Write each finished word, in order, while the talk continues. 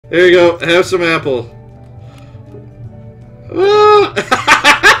Here you go. Have some apple. Oh.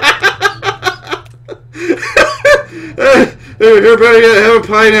 Here, buddy, have a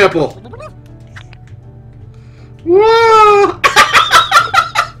pineapple. Whoa!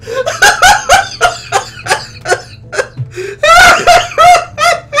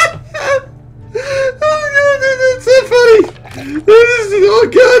 Oh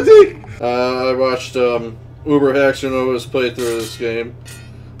god, I watched Uber Hacks and Nova's playthrough of this game,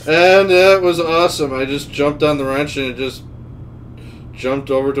 and it was awesome. I just jumped on the wrench and it just jumped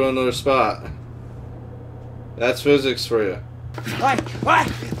over to another spot. That's physics for you. What?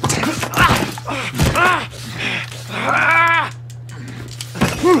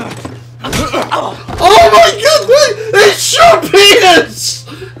 Oh my god! Wait! They show penis!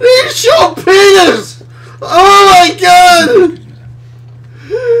 They show penis! Oh my god!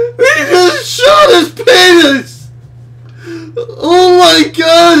 He just showed his penis! Oh my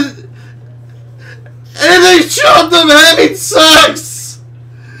god! And they showed them having sex!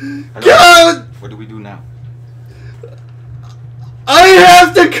 God! What do we do now? I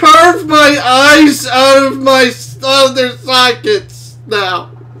have to carve my eyes out of their sockets now.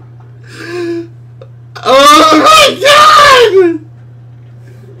 Oh my god!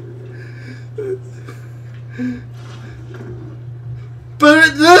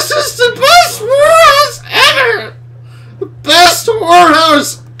 But this is the best whorehouse ever! Best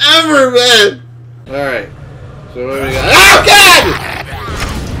whorehouse ever, man! Alright. So what do we got? Oh god!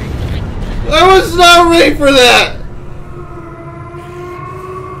 I was not ready for that!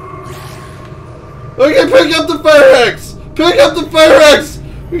 Okay, pick up the fire axe! Pick up the fire axe!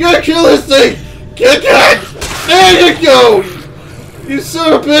 We gotta kill this thing! Get it! There you go! You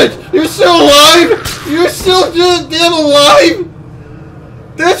son of a bitch! You're still alive! You're still damn alive!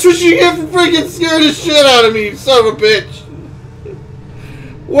 That's what you get for freaking scaring the shit out of me, you son of a bitch!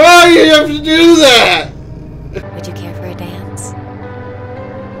 Why do you have to do that? Would you care for a dance?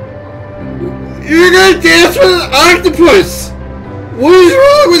 You're gonna dance with an octopus! What is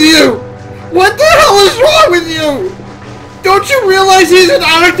wrong with you? What the hell is wrong with you? Don't you realize he's an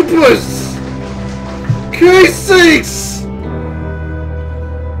octopus? Christ's sakes!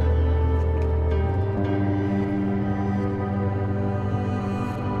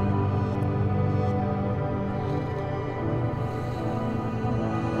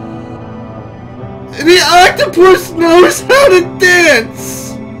 The octopus knows how to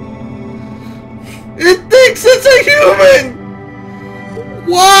dance! It thinks it's a human!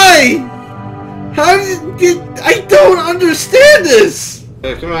 Why? How did I don't understand this!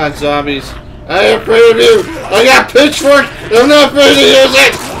 Yeah, come on, zombies. I ain't afraid of you! I got pitchfork! I'm not afraid to use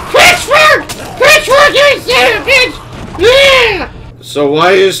it! Pitchfork! Pitchfork, you son of a bitch! Yeah! So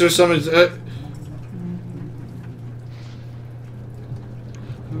why is there something...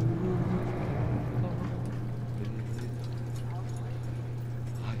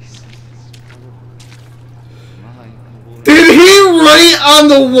 Did he write on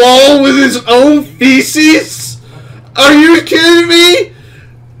the wall with his own feces? Are you kidding me?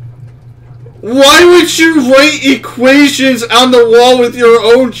 Why would you write equations on the wall with your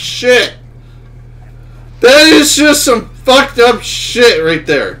own shit? That is just some fucked up shit right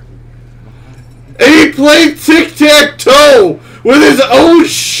there. And he played tic-tac-toe with his own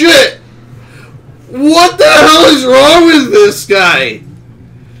shit. What the hell is wrong with this guy?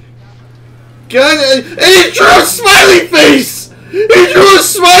 God, and he drew a smiley face! He drew a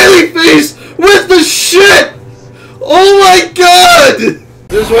smiley face with the shit! Oh my god!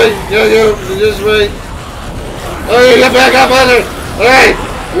 This way, yo, this way. Alright, get back up on there! Alright,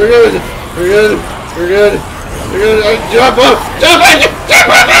 we're good. Jump up! Jump up! Jump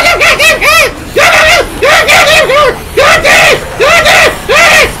up!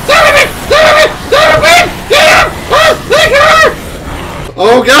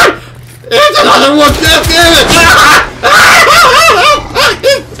 Oh god! It's another one! God damn it!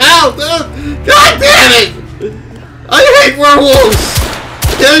 God damn it! I hate werewolves!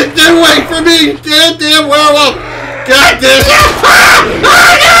 Get away from me! Damn werewolf! God damn it!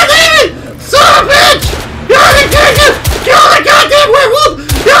 God damn it! Son of a bitch! Kill the goddamn werewolf!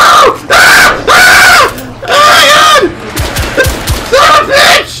 No! Oh my god! Son of a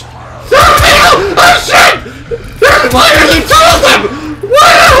bitch! Son of a hell! Oh shit! Why are they telling them? Why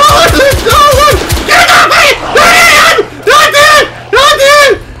the hell are they telling them? Get off me! God damn it! God damn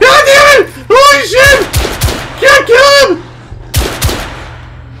it! God damn it! Holy shit! Can't kill him!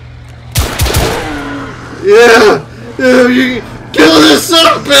 Yeah! You kill this son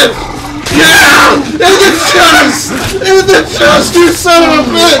of a bitch! Yeah! In the chest! In the chest, you son of a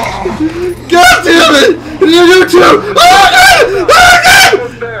bitch! God damn it! You too! Oh god!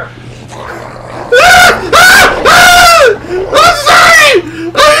 Oh god!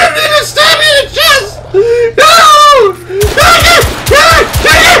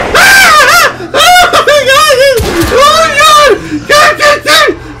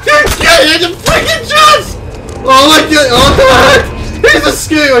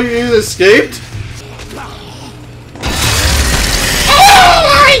 Oh, you escaped? Oh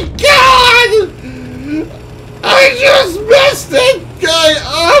my god! I just messed that guy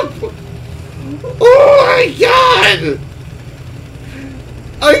up! Oh my god!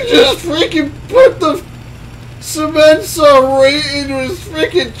 I just freaking put the cement saw right into his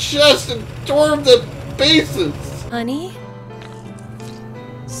freaking chest and tore him to pieces! Honey?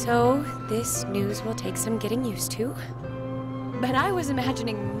 So, this news will take some getting used to. But I was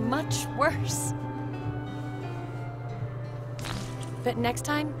imagining much worse. But next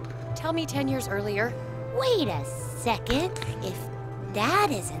time, tell me 10 years earlier. Wait a second. If that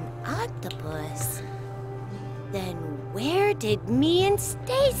is an octopus, then where did me and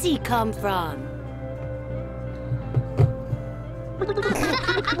Stacy come from?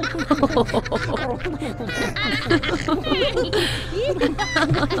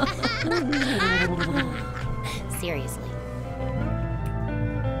 Seriously.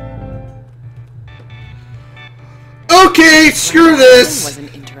 Okay, screw this! Was an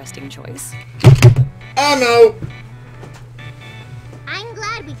interesting choice. I'm out. I'm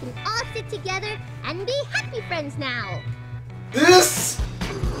glad we can all sit together and be happy friends now. This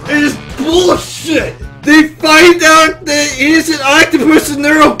is bullshit! They find out that he is an octopus and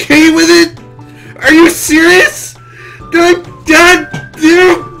they're okay with it? Are you serious? Their blood!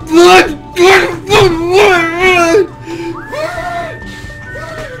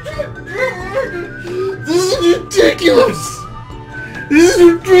 This is ridiculous! This is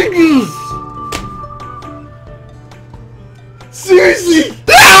ridiculous! Seriously!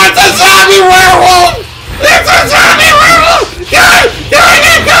 Ah, it's a zombie werewolf! It's a zombie!